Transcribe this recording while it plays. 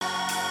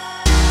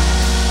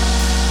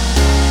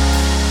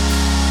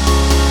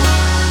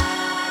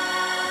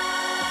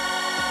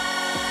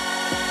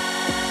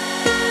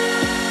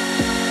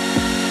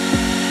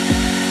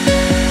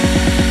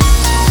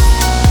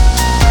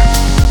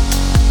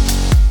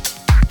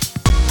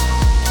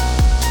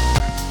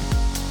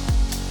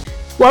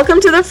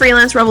Welcome to the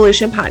Freelance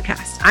Revolution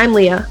podcast. I'm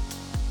Leah.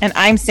 And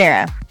I'm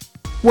Sarah.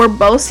 We're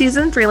both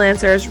seasoned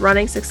freelancers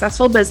running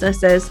successful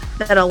businesses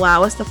that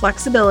allow us the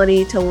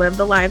flexibility to live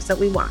the lives that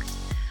we want.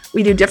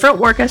 We do different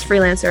work as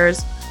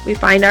freelancers, we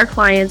find our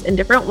clients in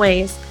different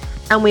ways,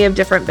 and we have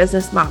different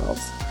business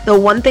models. The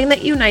one thing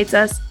that unites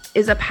us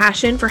is a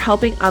passion for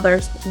helping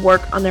others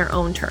work on their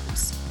own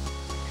terms.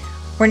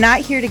 We're not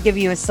here to give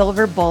you a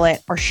silver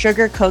bullet or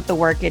sugarcoat the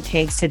work it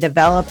takes to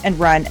develop and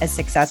run a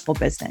successful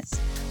business.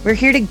 We're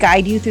here to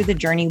guide you through the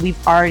journey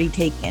we've already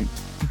taken,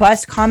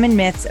 bust common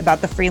myths about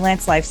the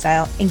freelance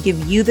lifestyle, and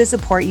give you the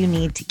support you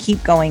need to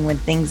keep going when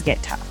things get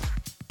tough.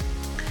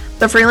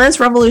 The Freelance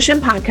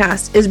Revolution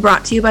podcast is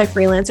brought to you by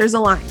Freelancers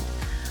Aligned,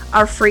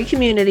 our free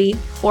community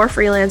for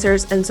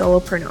freelancers and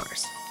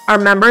solopreneurs. Our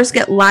members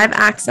get live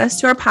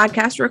access to our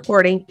podcast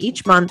recording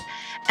each month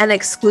and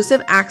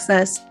exclusive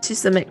access to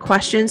submit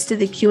questions to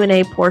the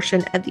Q&A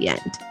portion at the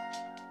end.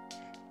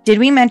 Did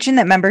we mention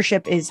that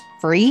membership is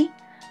free?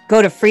 Go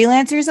to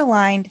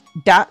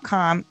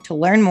freelancersaligned.com to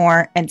learn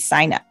more and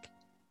sign up.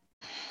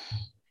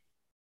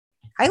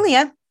 Hi,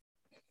 Leah.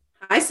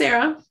 Hi,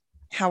 Sarah.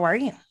 How are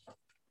you?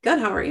 Good.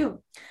 How are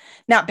you?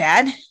 Not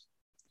bad.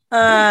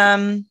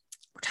 We're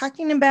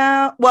talking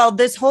about,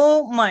 this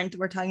whole month,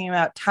 we're talking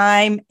about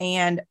time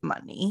and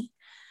money,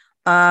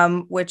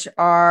 which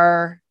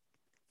are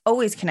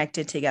always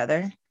connected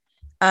together.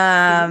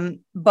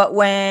 But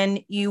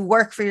when you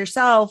work for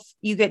yourself,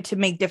 you get to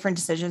make different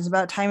decisions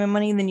about time and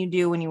money than you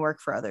do when you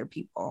work for other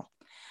people.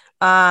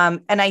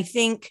 And I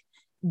think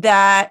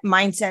that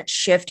mindset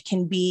shift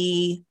can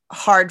be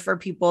hard for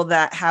people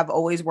that have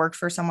always worked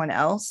for someone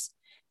else.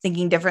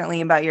 Thinking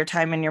differently about your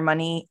time and your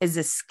money is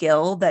a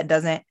skill that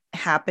doesn't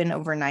happen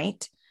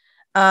overnight.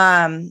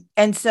 And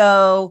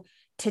so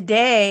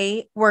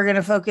today we're going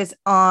to focus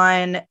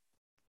on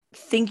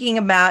thinking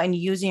about and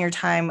using your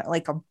time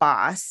like a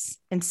boss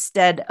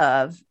instead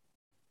of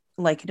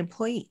like an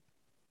employee.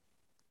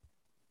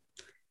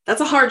 That's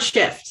a hard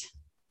shift.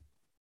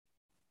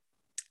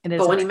 It is,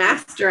 but when you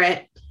master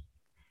it,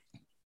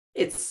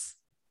 it's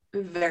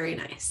very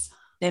nice.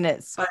 It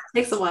is. But it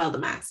takes a while to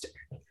master.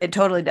 It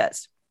totally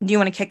does. Do you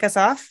want to kick us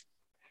off?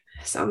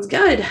 Sounds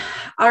good.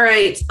 All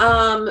right.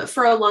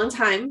 For a long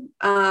time,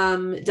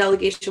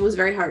 delegation was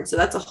very hard. So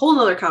that's a whole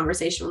nother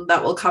conversation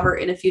that we'll cover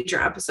in a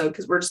future episode,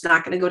 because we're just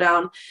not going to go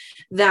down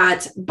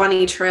that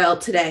bunny trail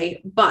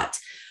today. But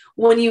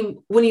when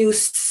you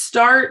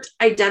start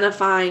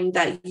identifying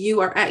that you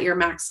are at your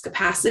max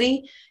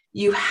capacity,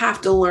 you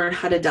have to learn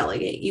how to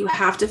delegate. You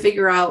have to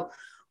figure out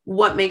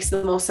what makes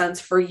the most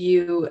sense for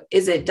you.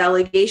 Is it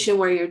delegation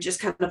where you just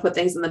kind of put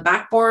things in the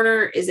back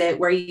burner? Is it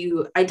where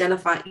you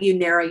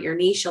narrow your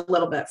niche a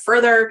little bit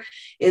further?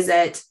 Is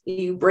it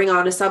you bring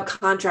on a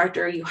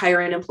subcontractor, you hire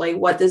an employee?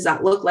 What does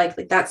that look like?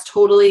 Like that's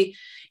totally,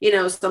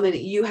 something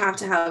that you have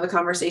to have a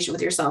conversation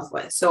with yourself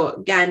with. So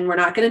again, we're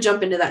not going to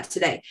jump into that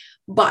today,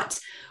 but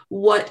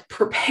what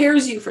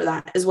prepares you for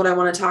that is what I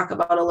want to talk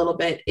about a little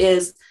bit,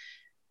 is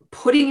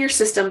putting your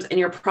systems and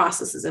your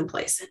processes in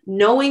place,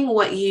 knowing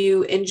what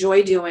you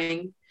enjoy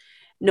doing,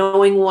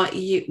 knowing what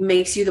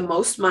makes you the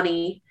most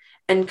money,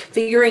 and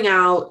figuring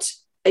out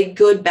a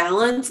good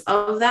balance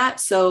of that.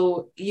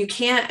 So you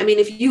can't,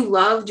 if you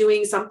love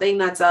doing something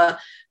that's a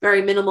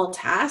very minimal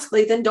task,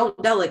 then don't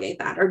delegate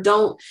that or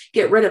don't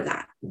get rid of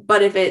that.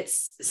 But if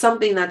it's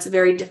something that's a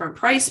very different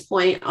price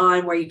point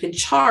on where you can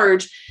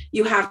charge,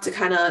 you have to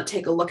kind of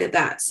take a look at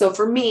that. So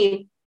for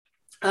me,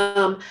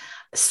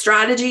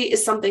 strategy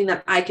is something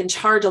that I can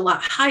charge a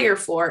lot higher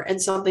for and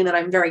something that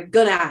I'm very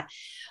good at,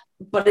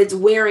 but it's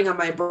wearing on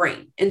my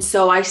brain. And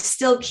so I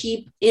still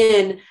keep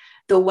in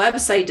the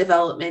website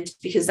development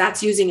because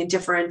that's using a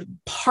different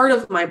part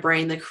of my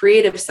brain, the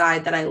creative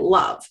side that I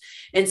love.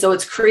 And so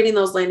it's creating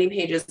those landing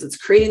pages, it's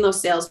creating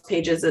those sales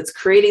pages, it's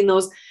creating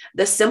the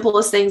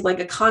simplest things like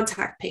a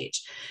contact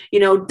page.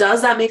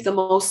 Does that make the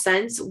most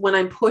sense when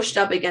I'm pushed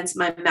up against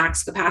my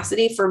max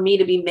capacity for me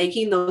to be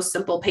making those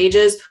simple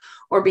pages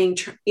or being,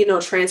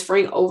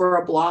 transferring over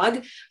a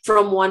blog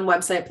from one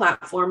website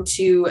platform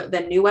to the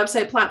new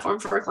website platform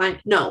for a client?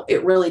 No,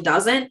 it really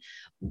doesn't.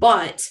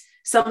 But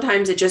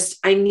sometimes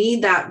I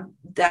need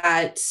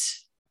that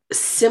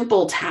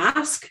simple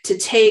task to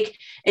take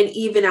and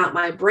even out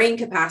my brain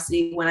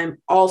capacity when I'm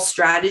all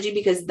strategy,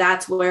 because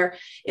that's where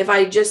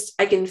I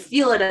can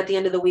feel it at the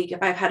end of the week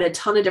if I've had a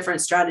ton of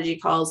different strategy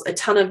calls, a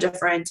ton of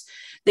different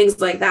things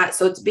like that.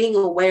 So it's being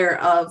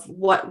aware of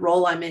what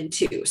role I'm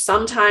into.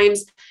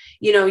 Sometimes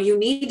you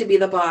need to be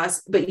the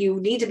boss, but you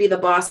need to be the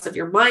boss of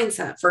your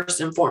mindset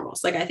first and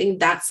foremost. I think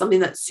that's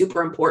something that's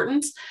super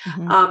important,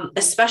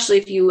 especially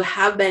if you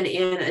have been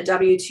in a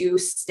W-2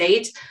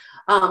 state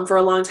for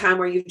a long time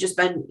where you've just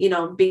been,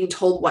 being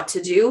told what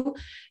to do.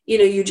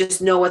 You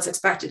just know what's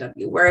expected of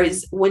you.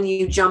 Whereas when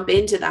you jump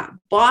into that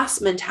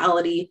boss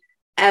mentality,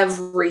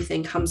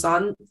 everything comes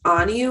on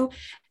you.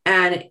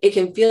 And it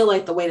can feel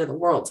like the weight of the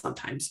world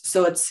sometimes.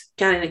 So it's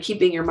kind of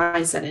keeping your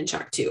mindset in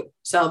check too.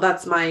 So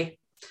that's my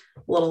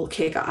little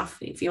kickoff.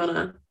 If you want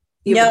to.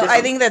 No,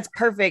 I think that's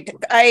perfect.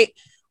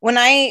 When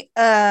I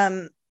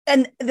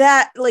And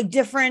that like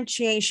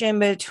differentiation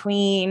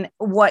between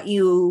what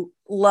you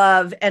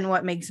love and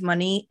what makes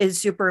money is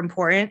super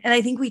important. And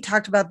I think we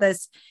talked about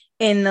this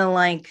in the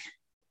like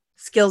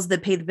skills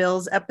that pay the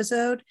bills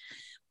episode.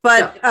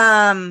 But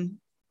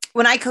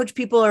when I coach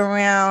people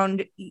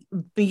around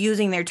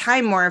using their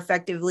time more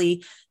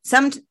effectively,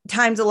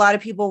 sometimes a lot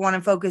of people want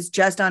to focus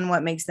just on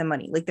what makes them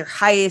money, like their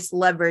highest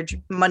leverage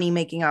money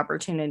making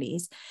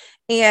opportunities.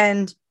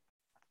 And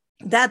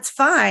that's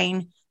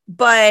fine.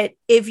 But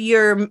if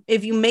you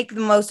make the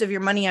most of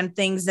your money on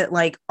things that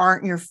like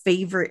aren't your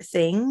favorite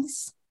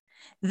things,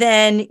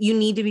 then you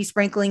need to be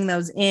sprinkling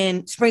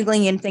in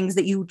things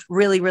that you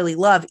really, really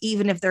love,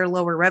 even if they're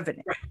lower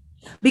revenue. Right.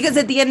 Because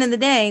at the end of the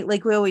day,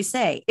 like we always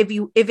say, if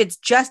it's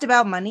just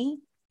about money,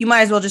 you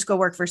might as well just go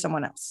work for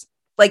someone else.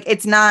 Like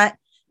cannot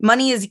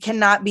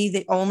be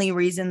the only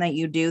reason that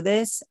you do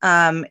this.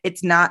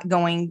 It's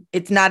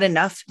not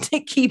enough to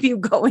keep you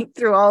going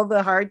through all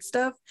the hard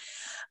stuff.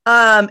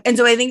 And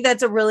so I think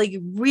that's a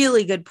really,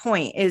 really good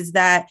point, is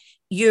that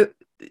you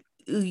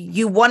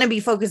want to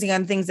be focusing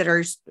on things that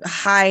are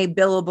high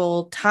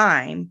billable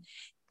time,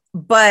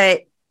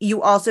 but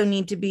you also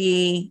need to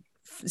be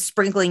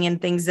sprinkling in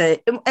things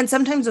and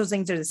sometimes those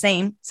things are the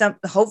same.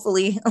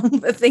 Hopefully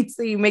the things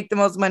that you make the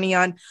most money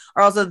on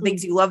are also the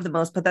things you love the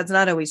most, but that's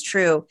not always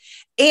true.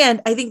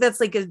 And I think that's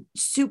like a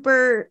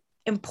super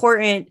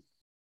important,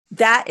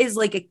 that is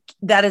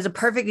a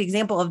perfect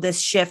example of this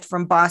shift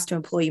from boss to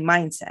employee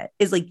mindset,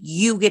 is like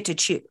you get to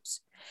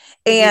choose.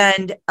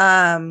 And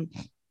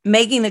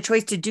making the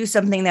choice to do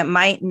something that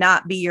might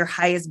not be your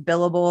highest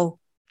billable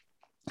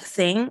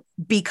thing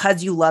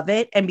because you love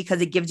it and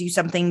because it gives you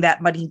something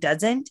that money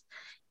doesn't,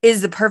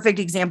 is the perfect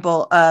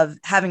example of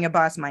having a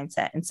boss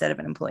mindset instead of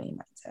an employee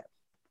mindset.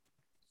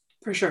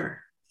 For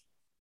sure.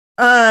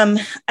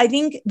 I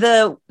think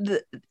the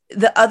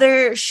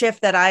other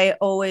shift that I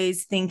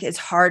always think is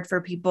hard for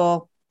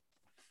people,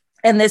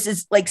 and this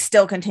is like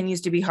still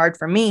continues to be hard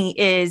for me,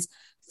 is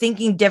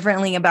thinking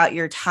differently about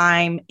your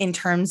time in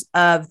terms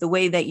of the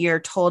way that you're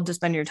told to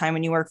spend your time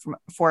when you work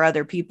for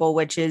other people,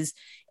 which is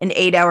an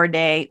 8-hour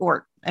day,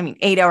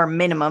 8-hour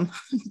minimum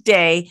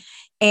day,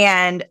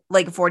 and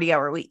like a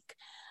 40-hour week.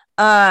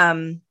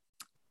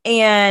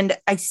 And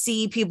I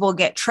see people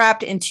get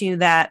trapped into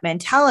that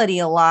mentality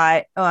a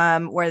lot,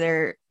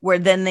 where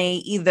then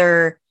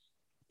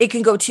it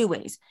can go two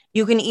ways.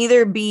 You can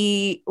either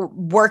be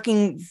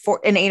working for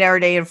an 8-hour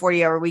day and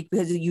 40-hour week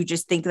because you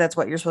just think that's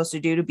what you're supposed to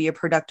do to be a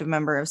productive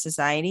member of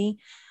society,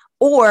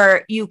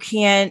 or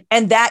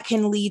and that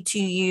can lead to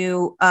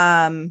you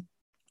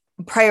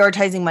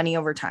prioritizing money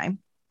over time.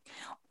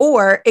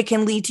 Or it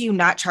can lead to you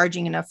not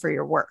charging enough for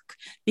your work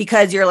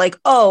because you're like,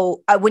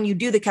 when you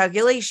do the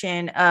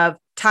calculation of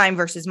time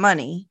versus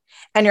money,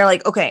 and you're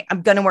like, okay,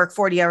 I'm going to work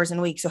 40 hours in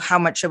a week, so how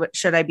much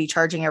should I be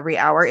charging every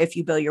hour if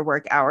you bill your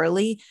work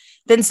hourly?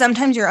 Then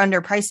sometimes you're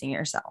underpricing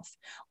yourself.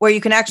 Where you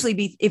can actually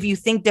be, if you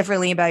think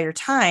differently about your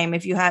time,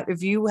 if you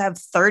have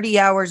 30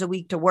 hours a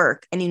week to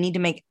work and you need to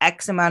make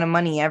X amount of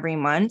money every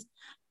month,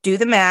 do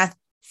the math,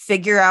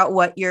 figure out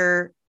what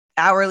your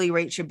hourly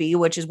rate should be,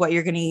 which is what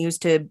you're going to use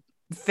to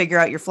figure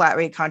out your flat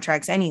rate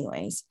contracts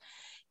anyways,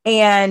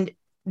 and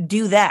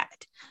do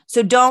that.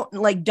 So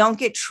don't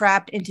get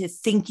trapped into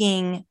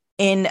thinking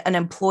in an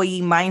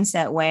employee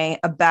mindset way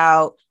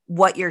about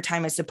what your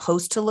time is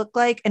supposed to look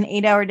like, an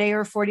 8-hour day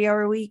or a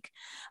 40-hour week.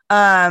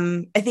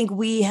 I think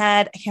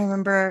I can't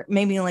remember,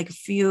 maybe like a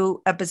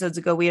few episodes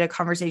ago, we had a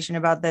conversation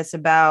about this,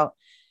 about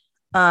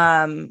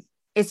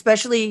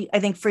especially I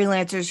think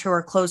freelancers who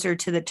are closer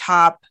to the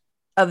top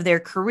of their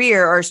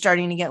career are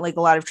starting to get like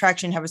a lot of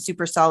traction, have a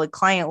super solid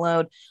client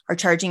load, are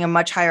charging a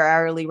much higher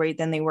hourly rate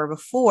than they were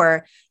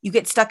before. You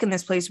get stuck in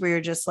this place where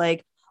you're just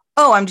like,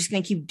 oh, I'm just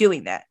going to keep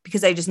doing that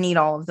because I just need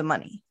all of the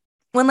money.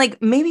 When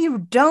like, maybe you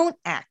don't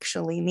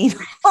actually need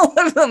all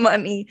of the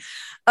money.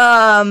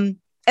 And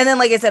then,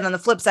 like I said, on the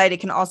flip side, it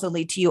can also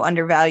lead to you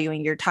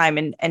undervaluing your time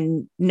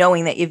and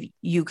knowing that if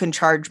you can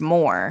charge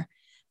more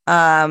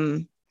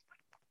than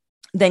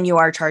you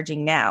are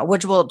charging now,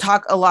 which we'll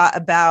talk a lot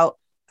about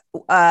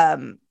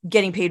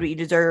getting paid what you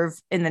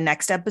deserve in the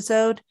next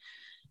episode.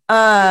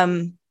 But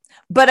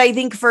I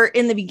think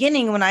in the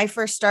beginning, when I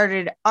first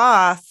started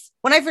off,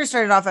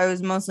 I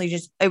was mostly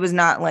it was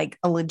not like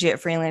a legit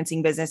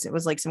freelancing business. It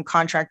was like some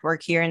contract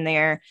work here and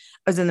there.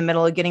 I was in the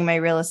middle of getting my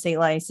real estate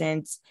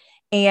license,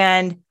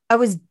 and I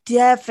was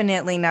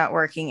definitely not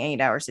working 8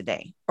 hours a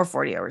day or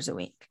 40 hours a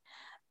week.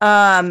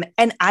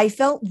 And I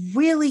felt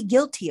really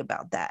guilty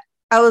about that.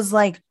 I was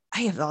like,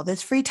 I have all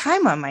this free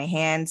time on my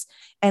hands,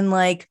 and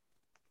like,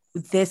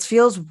 this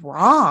feels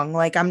wrong.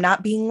 Like, I'm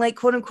not being like,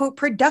 quote unquote,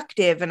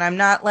 productive. And I'm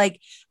not like,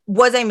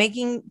 was I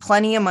making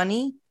plenty of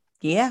money?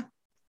 Yeah,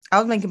 I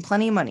was making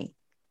plenty of money.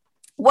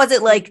 Was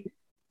it like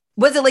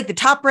the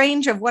top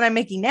range of what I'm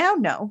making now?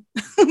 No.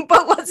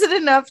 But was it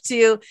enough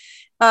to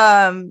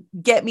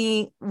get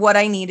me what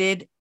I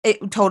needed?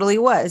 It totally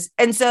was.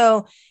 And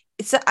so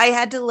I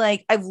had to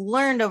I've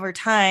learned over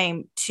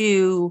time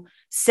to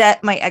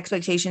set my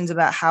expectations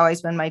about how I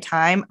spend my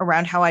time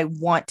around how I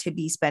want to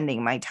be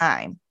spending my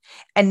time,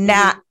 and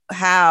not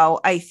how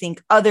I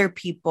think other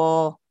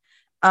people,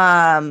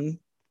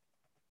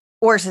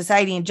 or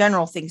society in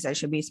general thinks I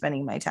should be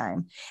spending my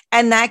time.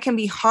 And that can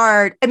be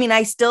hard. I mean,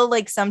 I still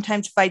like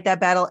sometimes fight that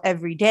battle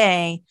every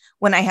day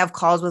when I have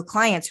calls with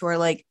clients who are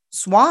like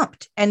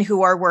swamped and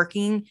who are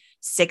working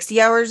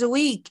 60 hours a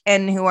week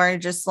and who are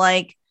just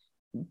like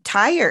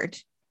tired.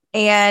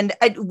 And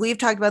we've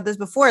talked about this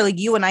before. Like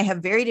you and I have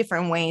very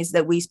different ways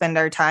that we spend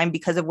our time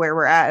because of where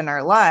we're at in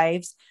our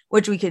lives,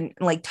 which we can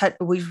like touch.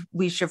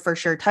 We should for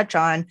sure touch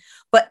on.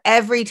 But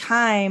every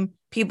time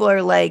people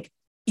are like,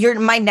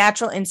 my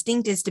natural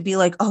instinct is to be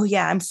like, oh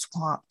yeah, I'm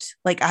swamped.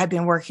 Like I've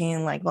been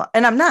working like, well,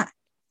 and I'm not.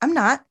 I'm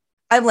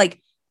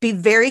like, be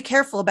very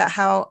careful about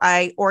how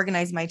I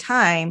organize my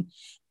time.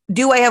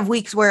 Do I have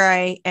weeks where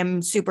I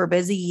am super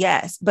busy?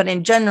 Yes. But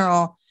in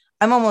general,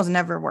 I'm almost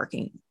never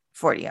working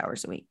 40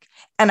 hours a week.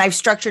 And I've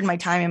structured my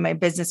time and my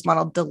business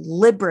model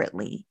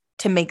deliberately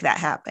to make that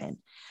happen.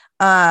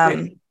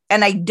 Right.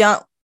 And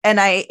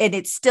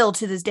it's still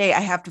to this day, I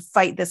have to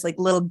fight this like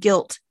little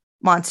guilt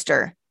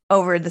monster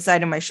over the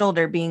side of my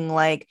shoulder being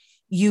like,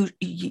 you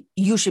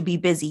should be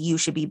busy. You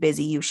should be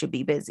busy. You should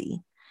be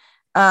busy.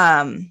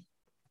 So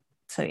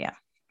yeah.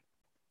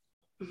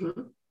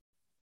 Mm-hmm.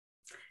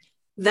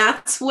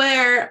 That's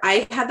where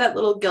I had that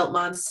little guilt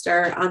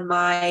monster on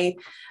my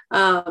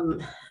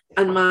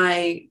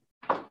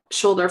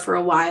shoulder for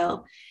a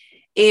while.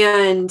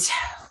 And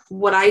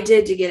what I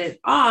did to get it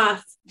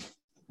off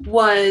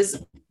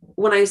was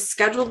when I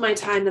scheduled my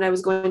time that I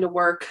was going to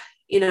work,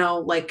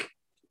 like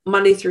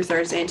Monday through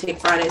Thursday and take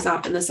Fridays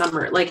off in the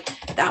summer. Like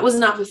that was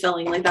not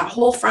fulfilling. Like that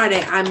whole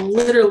Friday, I'm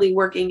literally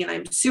working and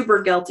I'm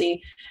super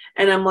guilty.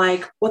 And I'm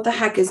like, what the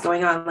heck is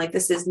going on? Like,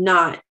 this is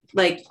not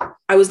like,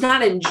 I was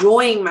not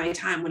enjoying my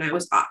time when I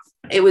was off.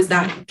 It was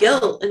that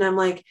guilt. And I'm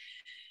like,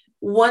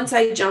 once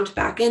I jumped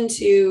back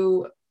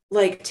into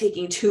like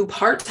taking 2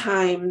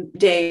 part-time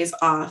days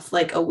off,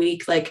 like a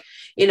week, like,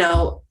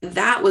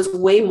 that was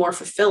way more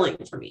fulfilling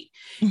for me,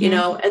 and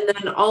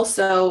then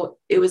also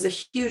it was a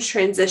huge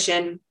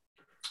transition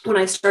when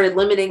I started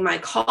limiting my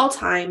call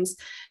times.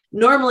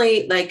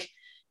 Normally, like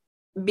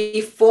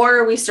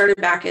before we started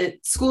back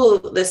at school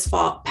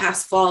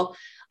past fall,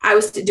 I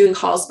was doing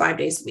calls 5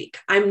 days a week.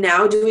 I'm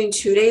now doing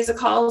 2 days of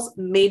calls,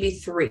 maybe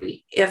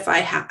 3 if I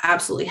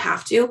absolutely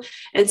have to.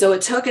 And so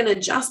it took an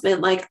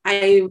adjustment. Like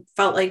I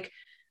felt like,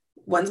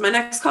 when's my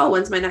next call?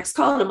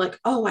 And I'm like,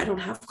 oh, I don't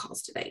have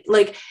calls today.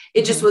 Like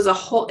it just was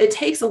it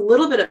takes a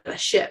little bit of a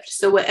shift.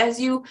 So as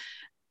you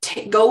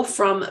go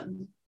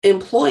from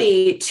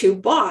employee to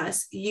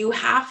boss, you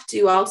have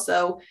to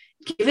also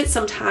give it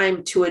some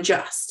time to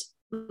adjust.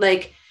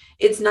 Like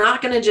it's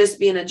not going to just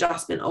be an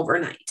adjustment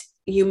overnight.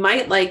 You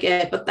might like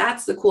it, but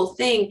that's the cool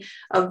thing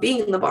of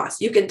being the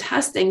boss. You can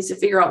test things to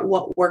figure out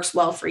what works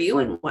well for you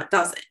and what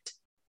doesn't.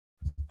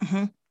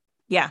 Mm-hmm.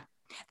 Yeah.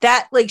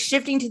 That like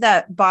shifting to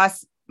that a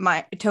boss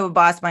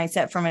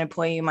mindset from an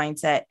employee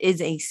mindset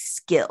is a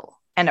skill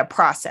and a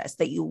process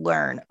that you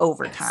learn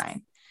over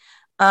time.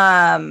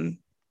 And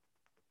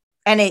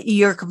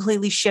you're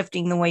completely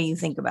shifting the way you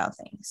think about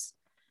things.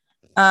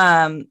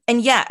 And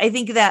yeah, I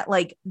think that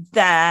like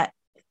that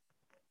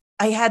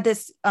I had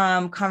this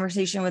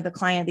conversation with a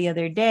client the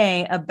other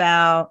day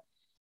about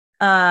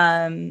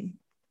how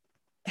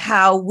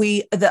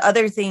the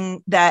other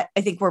thing that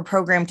I think we're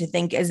programmed to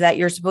think is that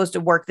you're supposed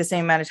to work the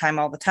same amount of time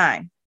all the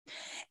time.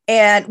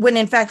 And when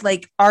in fact,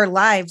 like our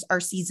lives are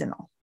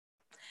seasonal.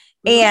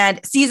 Mm-hmm.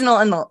 And seasonal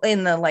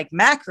in the like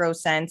macro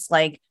sense,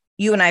 like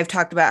you and I have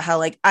talked about how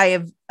like I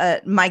have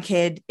my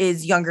kid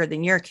is younger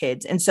than your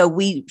kids. And so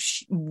we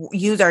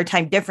use our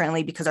time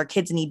differently because our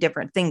kids need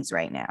different things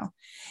right now.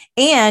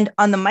 And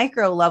on the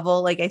micro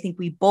level, like I think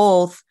we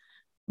both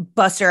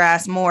bust our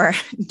ass more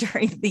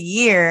during the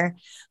year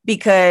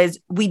because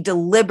we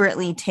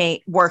deliberately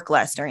work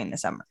less during the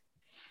summer.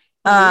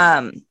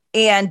 Mm-hmm.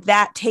 And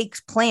that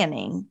takes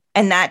planning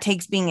and that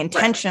takes being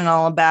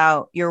intentional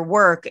about your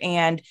work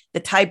and the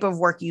type of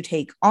work you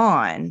take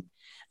on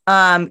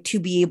to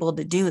be able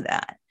to do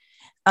that.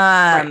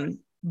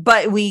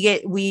 But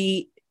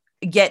we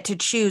get to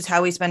choose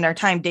how we spend our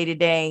time day to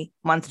day,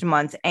 month to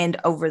month, and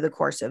over the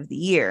course of the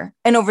year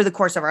and over the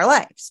course of our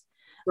lives.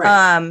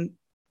 Right.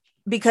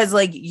 Because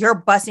like you're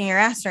busting your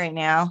ass right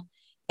now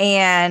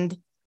and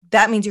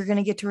that means you're going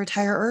to get to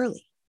retire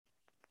early.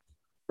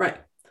 Right.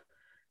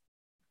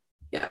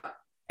 Yeah.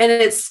 And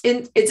it's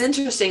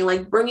interesting,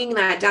 like bringing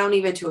that down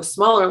even to a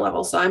smaller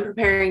level. So I'm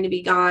preparing to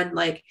be gone,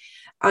 like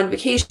on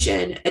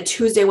vacation a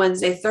Tuesday,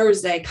 Wednesday,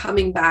 Thursday,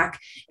 coming back,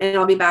 and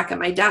I'll be back at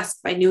my desk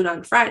by noon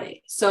on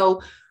Friday.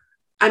 So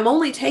I'm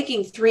only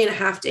taking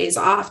 3.5 days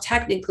off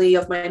technically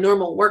of my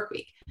normal work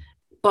week,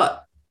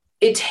 but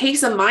it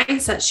takes a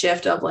mindset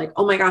shift of like,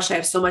 oh my gosh, I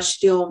have so much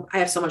to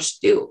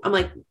do. I'm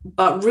like,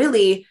 but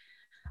really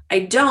I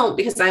don't,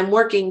 because I'm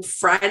working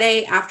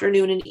Friday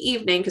afternoon and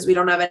evening because we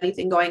don't have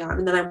anything going on.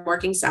 And then I'm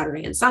working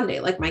Saturday and Sunday.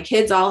 Like my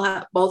kids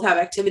both have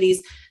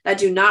activities that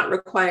do not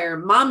require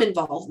mom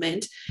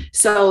involvement.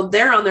 So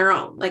they're on their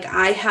own. Like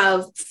I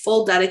have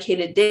full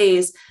dedicated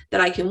days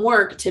that I can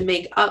work to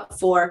make up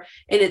for.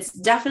 And it's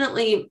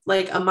definitely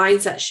like a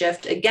mindset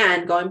shift.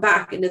 Again, going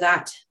back into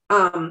that,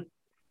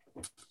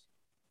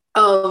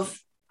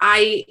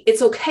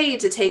 it's okay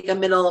to take a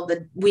middle of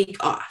the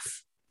week off.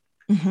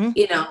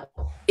 You know,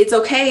 it's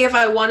okay if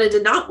I wanted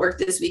to not work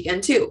this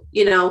weekend too,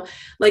 you know,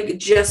 like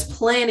just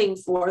planning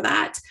for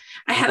that.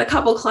 I had a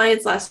couple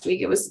clients last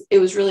week. It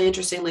was really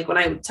interesting. Like when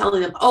I'm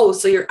telling them, oh,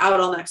 so you're out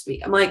all next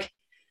week. I'm like,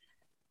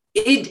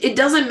 it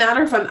doesn't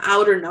matter if I'm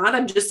out or not.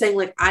 I'm just saying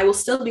like, I will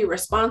still be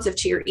responsive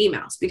to your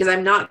emails because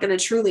I'm not going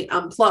to truly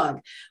unplug,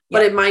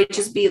 but it might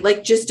just be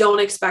like, just don't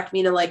expect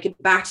me to like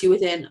get back to you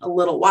within a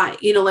little while,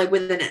 you know, like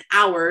within an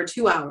hour or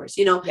 2 hours,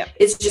 you know,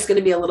 it's just going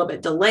to be a little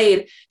bit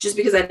delayed just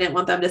because I didn't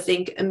want them to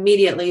think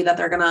immediately that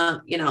they're going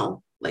to, you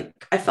know, like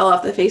I fell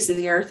off the face of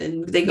the earth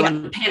and they go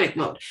into panic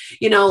mode,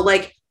 you know,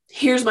 like,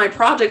 here's my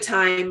project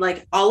time.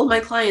 Like all of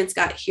my clients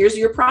got, here's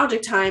your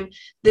project time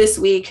this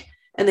week.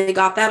 And they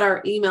got that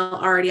our email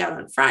already out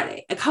on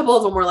Friday. A couple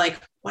of them were like,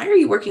 why are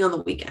you working on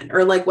the weekend?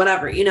 Or like,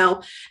 whatever, you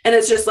know? And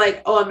it's just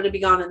like, oh, I'm going to be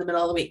gone in the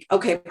middle of the week.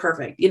 Okay,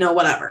 perfect. You know,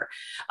 whatever.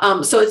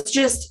 So it's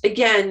just,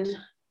 again,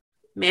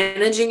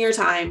 managing your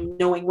time,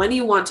 knowing when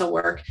you want to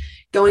work,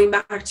 going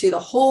back to the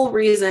whole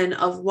reason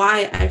of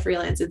why I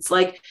freelance. It's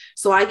like,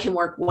 so I can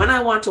work when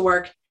I want to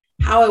work,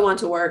 how I want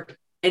to work,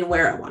 and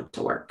where I want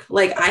to work.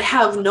 Like I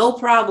have no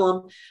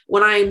problem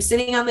when I'm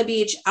sitting on the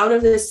beach out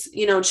of this,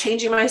 you know,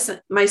 changing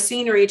my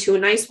scenery to a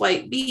nice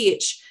white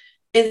beach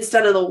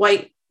instead of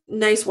the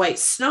nice white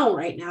snow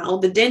right now,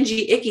 the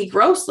dingy, icky,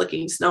 gross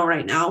looking snow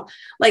right now.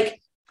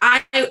 Like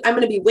I'm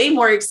going to be way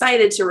more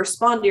excited to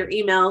respond to your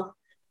email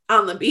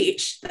on the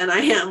beach than I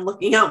am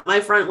looking out my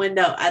front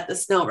window at the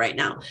snow right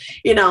now,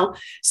 you know?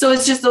 So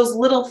it's just those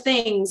little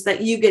things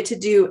that you get to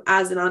do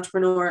as an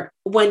entrepreneur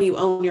when you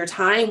own your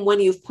time, when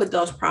you've put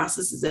those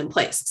processes in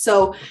place.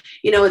 So,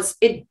 you know,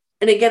 and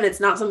again, it's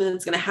not something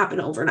that's going to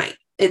happen overnight.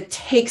 It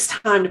takes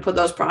time to put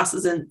those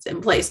processes in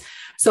place.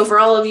 So for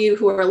all of you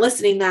who are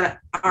listening that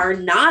are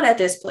not at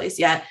this place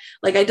yet,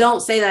 like, I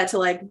don't say that to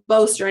like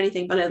boast or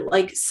anything, but it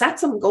like set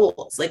some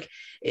goals, like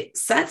it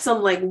set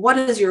some, like, what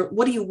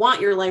do you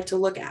want your life to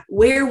look at?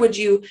 Where would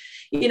you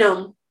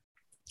know,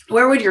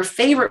 where would your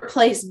favorite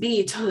place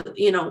be to,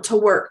 you know, to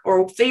work,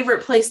 or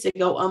favorite place to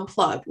go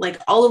unplug?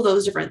 Like all of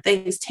those different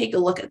things, take a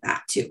look at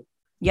that too.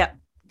 Yep.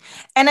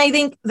 And I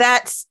think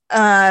that's,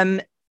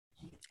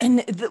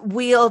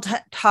 we'll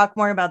talk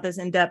more about this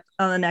in depth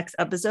on the next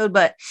episode,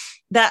 but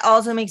that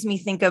also makes me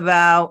think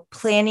about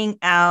planning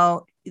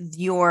out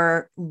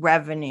your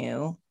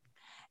revenue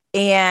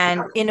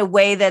and in a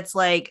way that's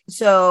like,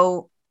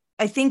 so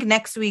I think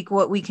next week,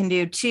 what we can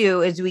do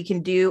too, is we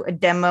can do a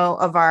demo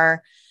of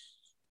our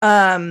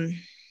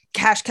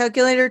cash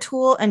calculator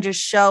tool and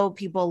just show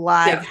people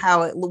live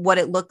what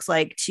it looks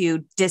like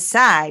to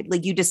decide,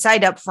 like you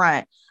decide up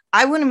front,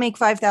 I want to make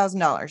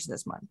 $5,000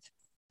 this month.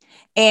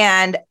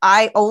 And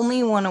I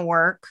only want to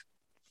work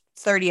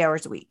 30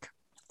 hours a week,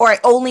 or I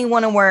only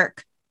want to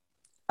work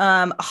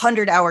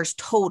 100 hours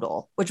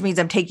total, which means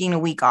I'm taking a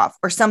week off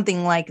or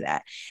something like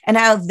that. And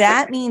how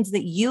that means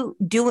that you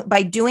do,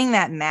 by doing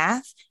that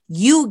math,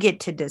 you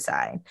get to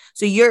decide.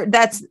 So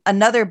that's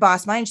another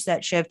boss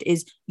mindset shift,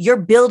 is you're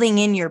building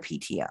in your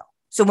PTO.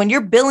 So when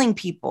you're billing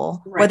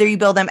people, whether you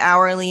bill them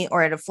hourly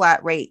or at a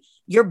flat rate,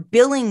 you're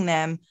billing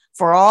them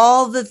for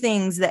all the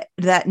things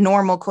that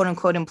normal quote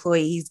unquote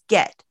employees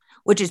get,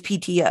 which is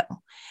PTO.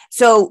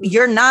 So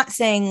you're not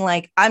saying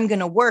like, I'm going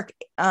to work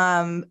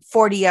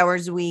 40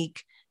 hours a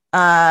week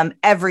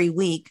every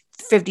week,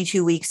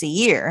 52 weeks a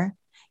year.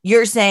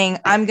 You're saying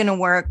I'm going to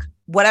work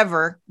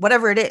whatever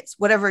it is,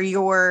 whatever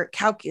your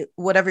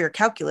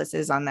calculus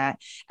is on that.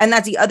 And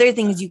that's the other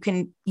thing, is you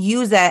can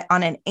use that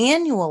on an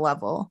annual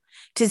level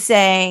to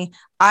say,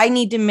 I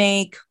need to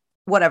make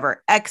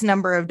whatever X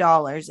number of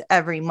dollars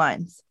every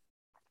month,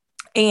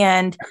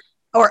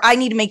 or I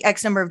need to make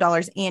X number of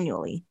dollars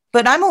annually,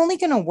 but I'm only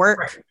going to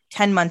work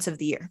 10 months of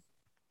the year.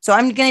 So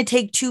I'm going to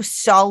take 2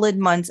 solid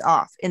months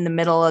off in the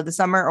middle of the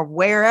summer or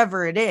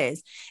wherever it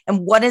is. And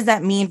what does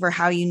that mean for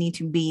how you need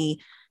to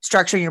be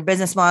structuring your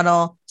business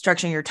model,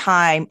 structuring your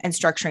time, and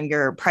structuring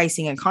your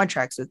pricing and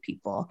contracts with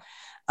people?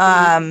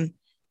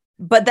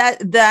 But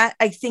that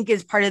I think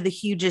is part of the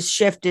hugest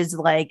shift. Is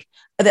like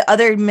the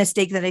other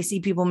mistake that I see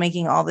people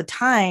making all the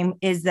time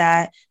is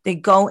that they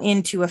go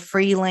into a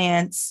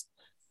freelance,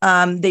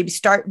 they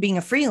start being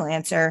a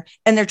freelancer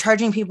and they're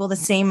charging people the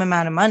same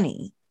amount of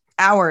money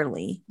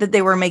hourly that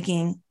they were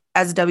making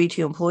as a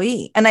W-2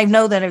 employee. And I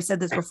know that I've said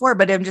this before,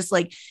 but I'm just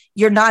like,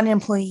 you're not an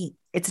employee.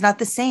 It's not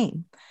the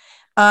same.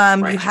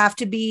 You have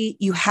to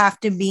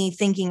be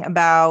thinking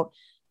about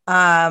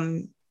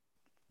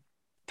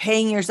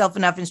paying yourself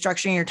enough and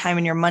structuring your time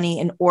and your money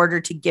in order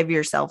to give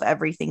yourself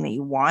everything that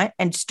you want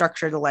and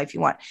structure the life you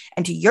want.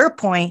 And to your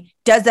point,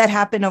 does that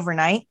happen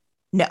overnight?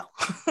 No.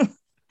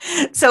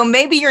 So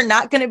maybe you're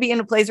not going to be in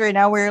a place right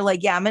now where you're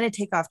like, yeah, I'm going to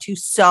take off 2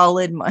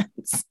 solid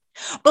months.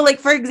 But like,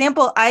 for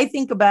example, I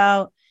think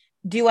about,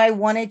 do I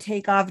want to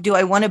take off? Do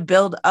I want to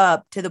build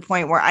up to the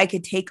point where I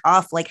could take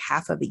off like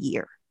half of a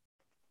year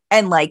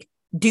and like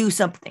do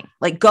something,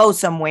 like go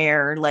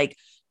somewhere, like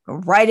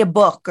write a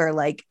book, or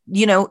like,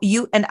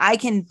 I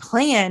can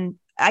plan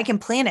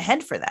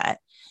ahead for that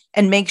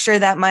and make sure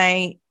that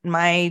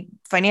my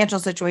financial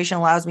situation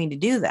allows me to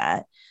do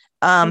that,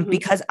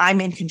 because I'm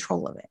in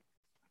control of it.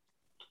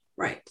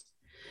 Right.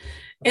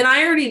 And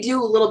I already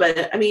do a little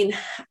bit. I mean,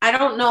 I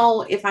don't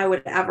know if I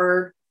would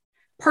ever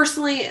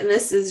personally, and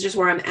this is just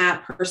where I'm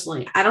at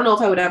personally, I don't know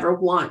if I would ever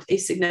want a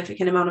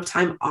significant amount of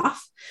time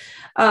off.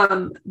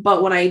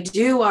 But what I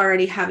do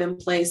already have in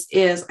place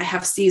is I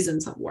have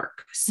seasons of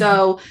work.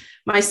 So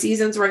my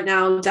seasons right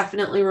now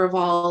definitely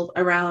revolve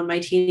around my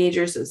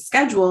teenagers'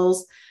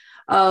 schedules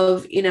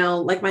of,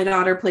 like my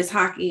daughter plays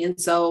hockey. And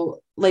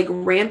so like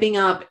ramping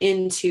up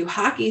into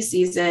hockey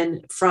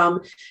season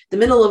from the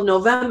middle of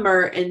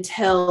November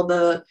until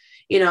the,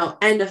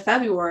 end of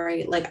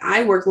February, like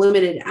I work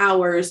limited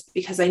hours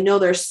because I know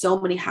there's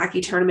so many hockey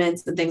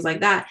tournaments and things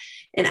like that.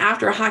 And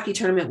after a hockey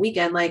tournament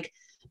weekend, like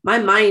my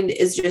mind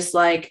is just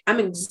like, I'm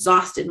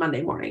exhausted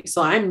Monday morning.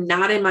 So I'm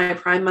not in my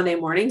prime Monday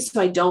morning.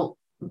 So I don't,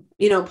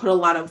 put a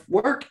lot of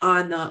work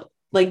on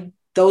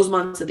those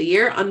months of the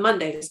year on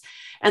Mondays.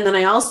 And then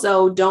I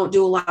also don't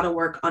do a lot of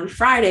work on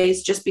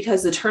Fridays just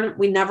because the tournament,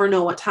 we never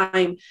know what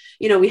time,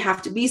 we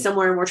have to be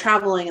somewhere and we're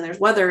traveling and there's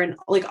weather and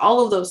like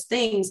all of those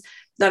things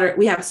that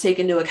we have to take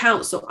into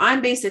account. So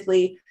I'm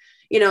basically,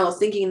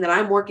 thinking that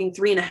I'm working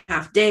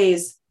 3.5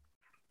 days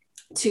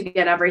to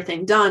get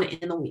everything done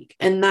in the week.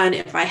 And then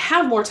if I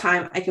have more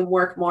time, I can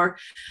work more,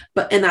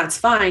 and that's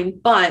fine.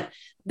 But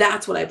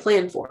that's what I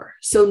plan for.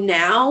 So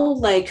now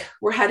like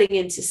we're heading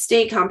into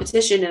state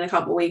competition in a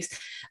couple of weeks.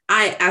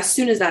 As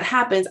soon as that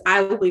happens,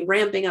 I will be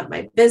ramping up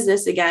my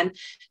business again,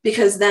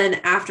 because then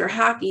after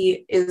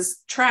hockey is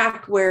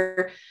track,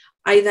 where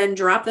I then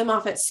drop them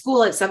off at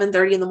school at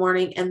 7:30 in the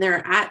morning and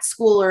they're at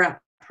school or at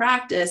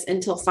practice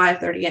until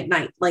 5:30 at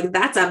night. Like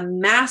that's a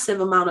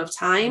massive amount of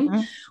time.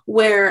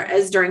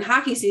 Whereas during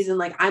hockey season,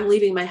 like I'm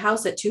leaving my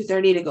house at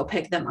 2:30 to go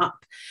pick them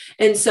up.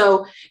 And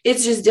so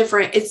it's just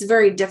different. It's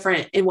very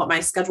different in what my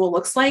schedule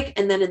looks like.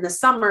 And then in the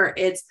summer,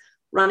 it's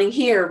running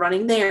here,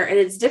 running there. And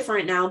it's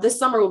different now. This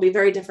summer will be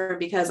very different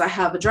because I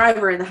have a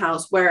driver in the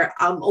house where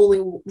I'm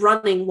only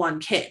running one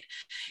kid,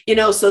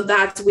 so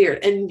that's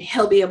weird. And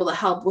he'll be able to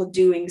help with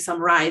doing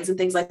some rides and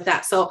things like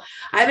that. So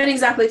I haven't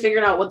exactly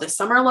figured out what the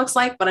summer looks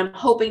like, but I'm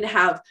hoping to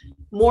have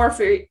more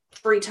free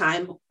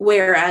time.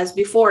 Whereas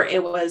before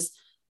it was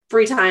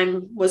free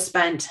time was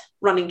spent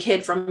running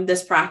kid from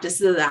this practice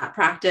to that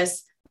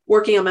practice,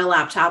 working on my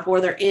laptop,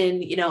 or they're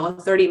in, a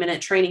 30-minute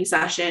training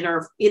session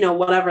or,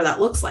 whatever that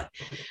looks like.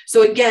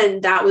 So again,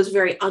 that was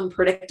very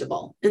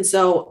unpredictable. And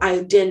so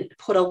I didn't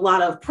put a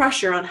lot of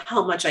pressure on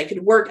how much I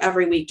could work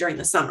every week during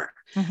the summer.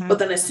 But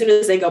then as soon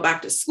as they go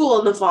back to school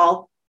in the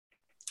fall,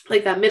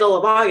 like that middle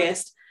of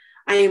August,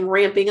 I am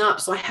ramping up.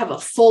 So I have a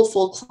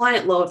full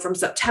client load from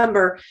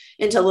September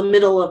until the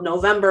middle of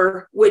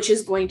November, which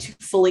is going to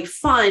fully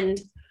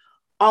fund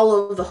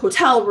all of the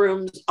hotel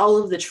rooms, all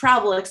of the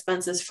travel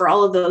expenses for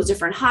all of those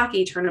different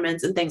hockey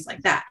tournaments and things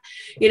like that,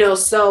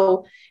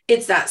 so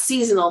it's that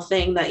seasonal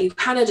thing that you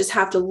kind of just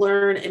have to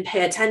learn and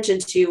pay attention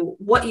to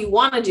what you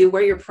want to do,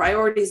 where your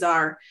priorities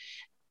are,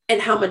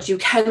 and how much you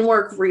can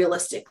work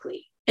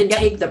realistically, and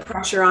take the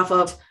pressure off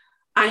of,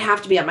 I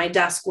have to be at my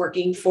desk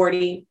working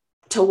 40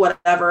 to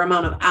whatever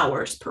amount of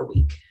hours per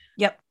week.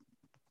 Yep.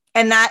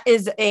 And that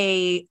is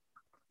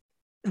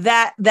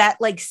that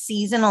like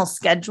seasonal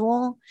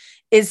schedule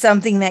is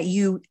something that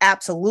you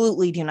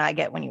absolutely do not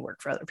get when you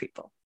work for other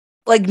people.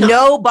 Like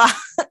no boss.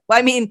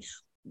 I mean,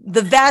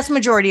 the vast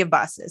majority of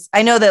bosses,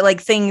 I know that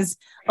like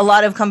a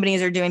lot of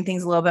companies are doing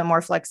things a little bit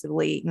more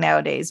flexibly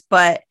nowadays,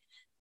 but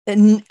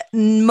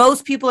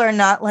most people are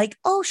not like,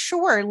 oh,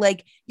 sure.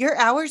 Like your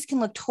hours can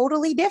look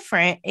totally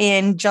different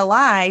in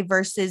July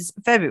versus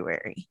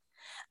February.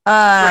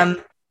 Right.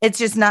 It's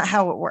just not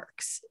how it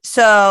works.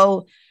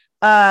 So,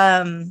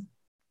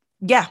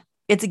 yeah,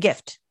 it's a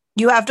gift.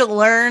 You have to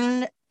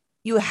learn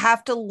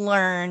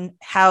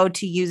how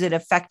to use it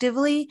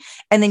effectively.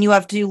 And then you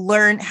have to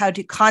learn how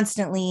to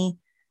constantly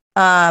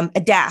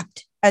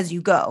adapt as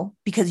you go,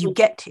 because you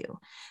get to.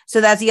 So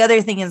that's the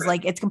other thing, is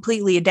like, it's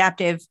completely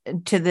adaptive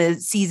to the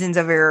seasons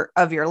of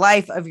your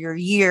life, of your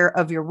year,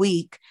 of your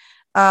week.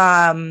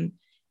 And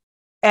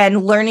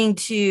understanding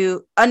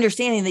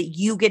that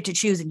you get to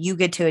choose and you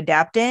get to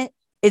adapt it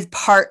is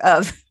part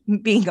of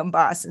being a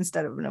boss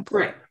instead of an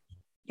employee. Right.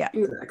 Yeah,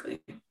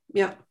 exactly.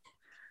 Yeah.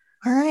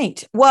 All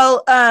right.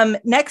 Well,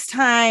 next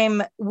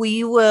time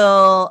we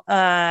will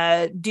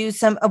do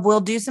some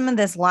of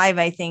this live,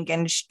 I think,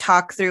 and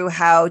talk through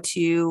how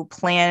to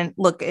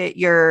look at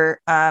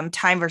your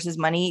time versus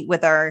money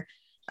with our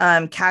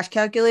cash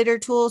calculator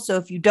tool. So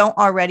if you don't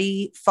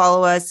already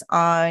follow us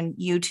on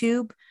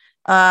YouTube,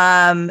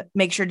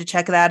 make sure to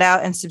check that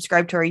out and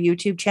subscribe to our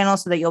YouTube channel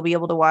so that you'll be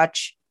able to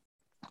watch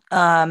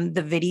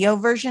the video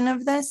version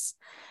of this.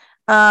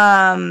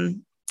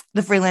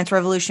 The Freelance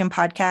Revolution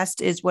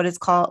podcast is what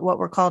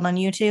we're called on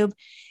YouTube.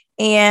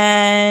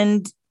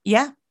 And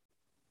yeah,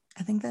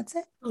 I think that's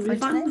it. It'll be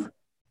fun.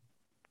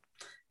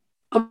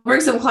 I'll bring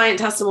some client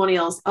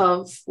testimonials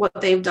of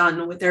what they've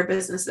done with their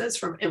businesses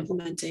from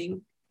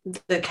implementing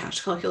the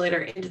cash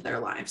calculator into their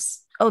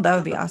lives. Oh, that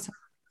would be awesome.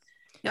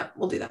 Yeah,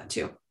 we'll do that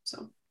too. So,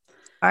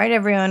 all right,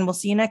 everyone. We'll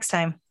see you next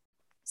time.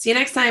 See you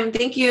next time.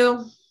 Thank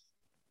you.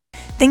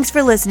 Thanks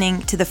for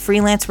listening to the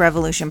Freelance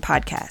Revolution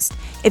podcast.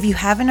 If you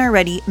haven't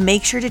already,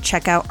 make sure to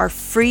check out our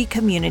free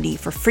community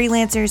for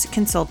freelancers,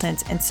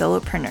 consultants, and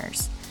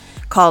solopreneurs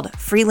called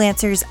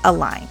Freelancers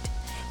Aligned.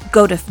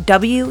 Go to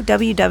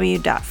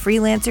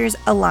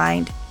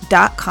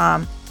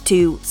www.freelancersaligned.com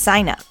to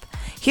sign up.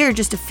 Here are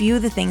just a few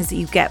of the things that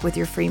you get with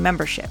your free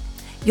membership.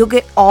 You'll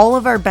get all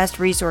of our best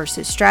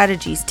resources,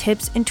 strategies,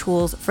 tips, and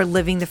tools for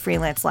living the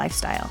freelance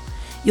lifestyle.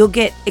 You'll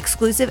get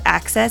exclusive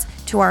access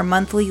to our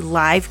monthly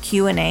live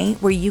Q&A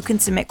where you can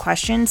submit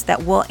questions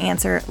that we'll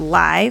answer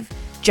live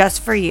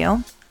just for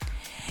you.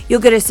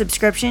 You'll get a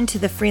subscription to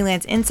the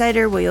Freelance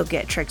Insider where you'll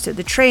get tricks of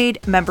the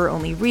trade,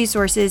 member-only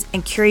resources,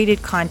 and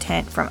curated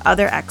content from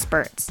other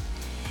experts.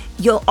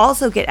 You'll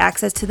also get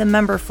access to the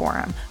member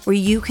forum where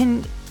you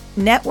can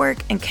network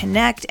and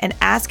connect and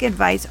ask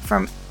advice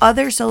from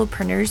other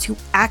solopreneurs who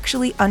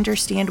actually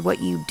understand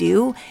what you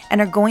do and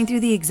are going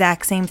through the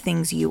exact same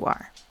things you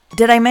are.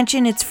 Did I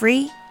mention it's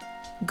free?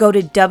 Go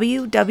to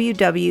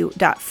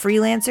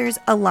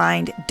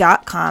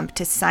www.freelancersaligned.com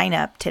to sign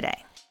up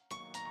today.